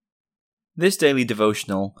This daily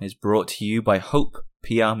devotional is brought to you by Hope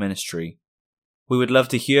PR Ministry. We would love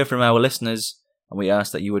to hear from our listeners, and we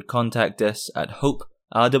ask that you would contact us at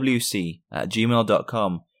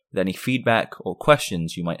hoperwc@gmail.com with any feedback or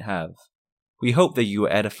questions you might have. We hope that you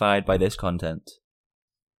were edified by this content.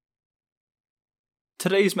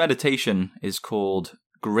 Today's meditation is called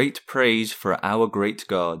Great Praise for Our Great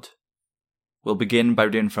God. We'll begin by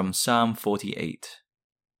reading from Psalm 48.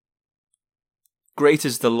 Great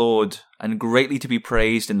is the Lord, and greatly to be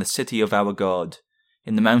praised in the city of our God,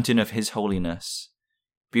 in the mountain of his holiness.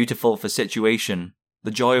 Beautiful for situation,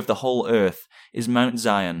 the joy of the whole earth, is Mount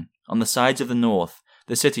Zion, on the sides of the north,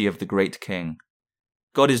 the city of the great King.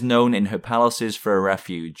 God is known in her palaces for a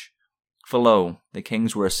refuge. For lo, the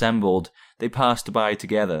kings were assembled, they passed by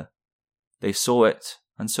together. They saw it,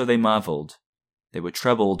 and so they marveled. They were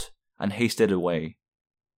troubled, and hasted away.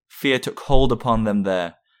 Fear took hold upon them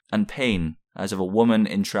there, and pain, as of a woman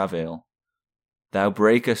in travail. Thou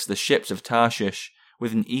breakest the ships of Tarshish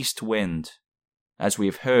with an east wind. As we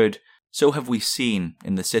have heard, so have we seen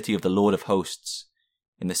in the city of the Lord of hosts,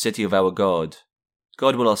 in the city of our God.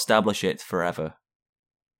 God will establish it forever.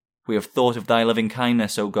 We have thought of thy loving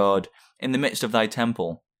kindness, O God, in the midst of thy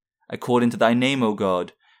temple. According to thy name, O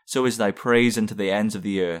God, so is thy praise unto the ends of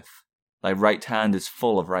the earth. Thy right hand is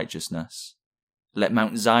full of righteousness. Let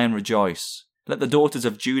Mount Zion rejoice. Let the daughters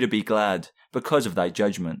of Judah be glad, because of thy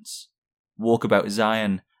judgments. Walk about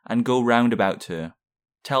Zion, and go round about her.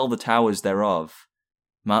 Tell the towers thereof.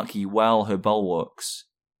 Mark ye well her bulwarks.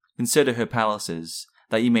 Consider her palaces,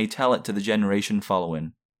 that ye may tell it to the generation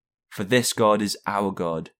following. For this God is our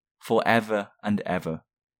God, for ever and ever.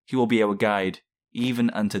 He will be our guide,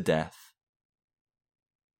 even unto death.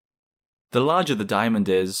 The larger the diamond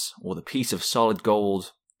is, or the piece of solid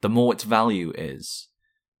gold, the more its value is.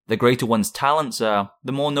 The greater one's talents are,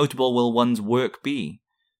 the more notable will one's work be.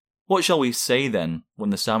 What shall we say then, when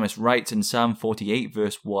the psalmist writes in Psalm 48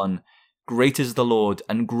 verse 1, Great is the Lord,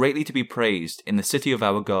 and greatly to be praised in the city of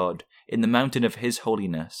our God, in the mountain of his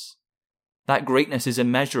holiness. That greatness is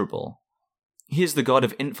immeasurable. He is the God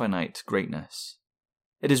of infinite greatness.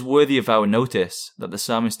 It is worthy of our notice that the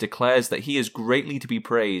psalmist declares that he is greatly to be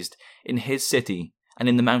praised in his city and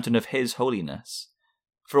in the mountain of his holiness.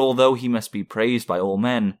 For although he must be praised by all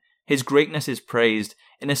men, his greatness is praised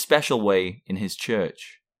in a special way in his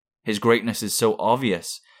church. His greatness is so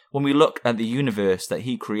obvious when we look at the universe that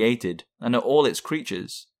he created and at all its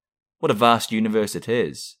creatures. What a vast universe it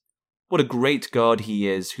is. What a great God he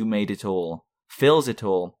is who made it all, fills it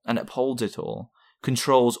all, and upholds it all,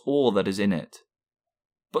 controls all that is in it.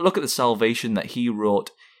 But look at the salvation that he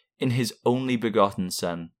wrought in his only begotten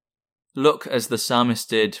Son. Look, as the psalmist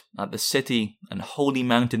did, at the city and holy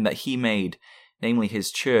mountain that he made, namely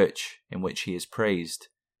his church, in which he is praised.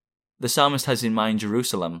 The psalmist has in mind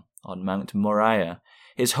Jerusalem, on Mount Moriah,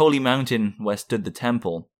 his holy mountain where stood the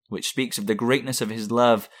temple, which speaks of the greatness of his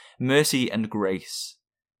love, mercy, and grace.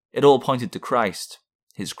 It all pointed to Christ,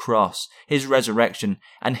 his cross, his resurrection,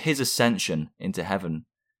 and his ascension into heaven.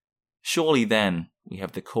 Surely then, we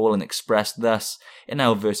have the calling expressed thus in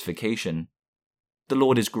our versification. The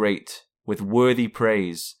Lord is great, with worthy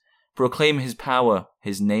praise. Proclaim his power,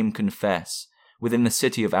 his name confess, within the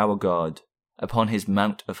city of our God, upon his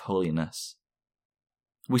mount of holiness.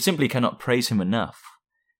 We simply cannot praise him enough.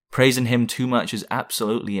 Praising him too much is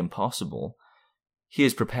absolutely impossible. He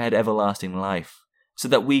has prepared everlasting life, so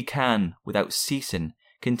that we can, without ceasing,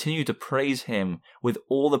 continue to praise him with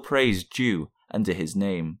all the praise due unto his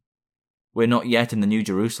name. We're not yet in the New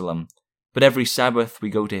Jerusalem, but every Sabbath we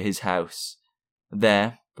go to his house.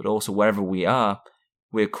 There, but also wherever we are,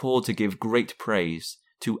 we are called to give great praise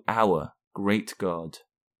to our great God.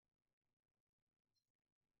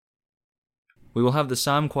 We will have the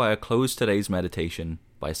Psalm Choir close today's meditation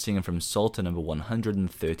by singing from Psalter number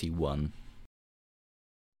 131.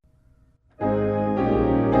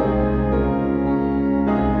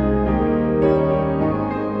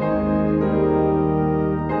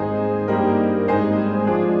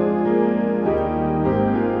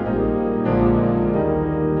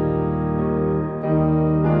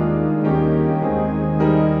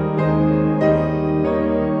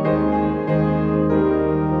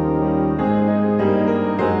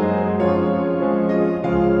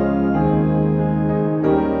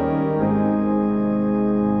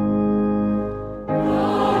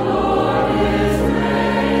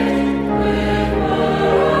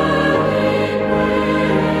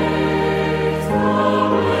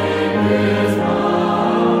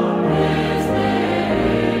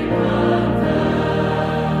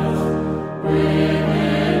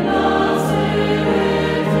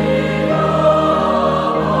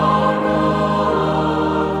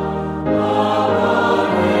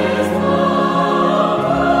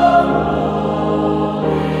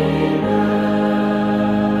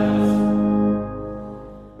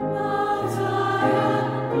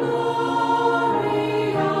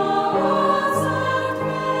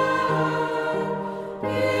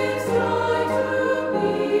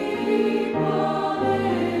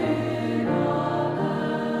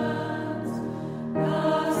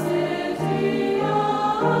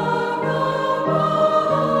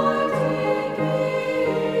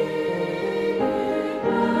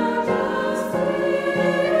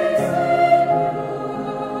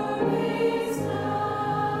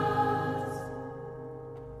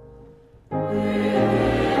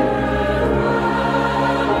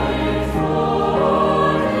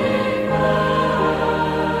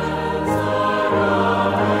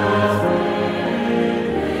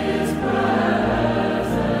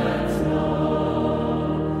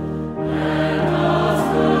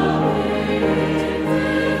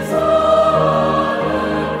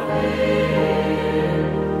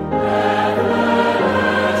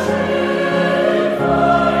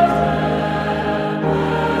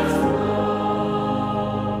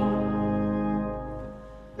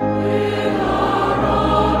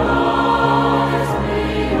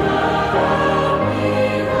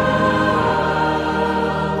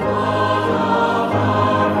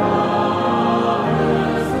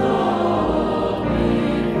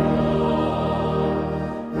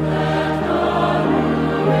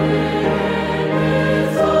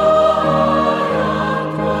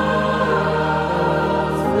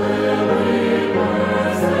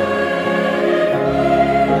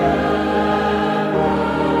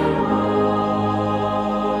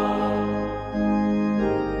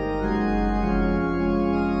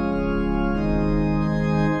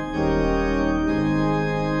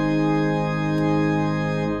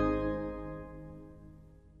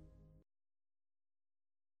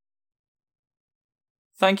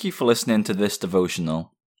 Thank you for listening to this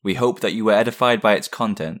devotional. We hope that you were edified by its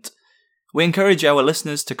content. We encourage our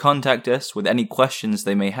listeners to contact us with any questions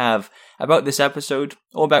they may have about this episode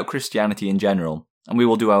or about Christianity in general, and we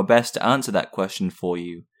will do our best to answer that question for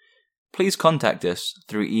you. Please contact us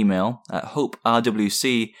through email at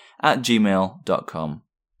hoperwc@gmail.com.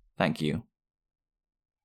 Thank you.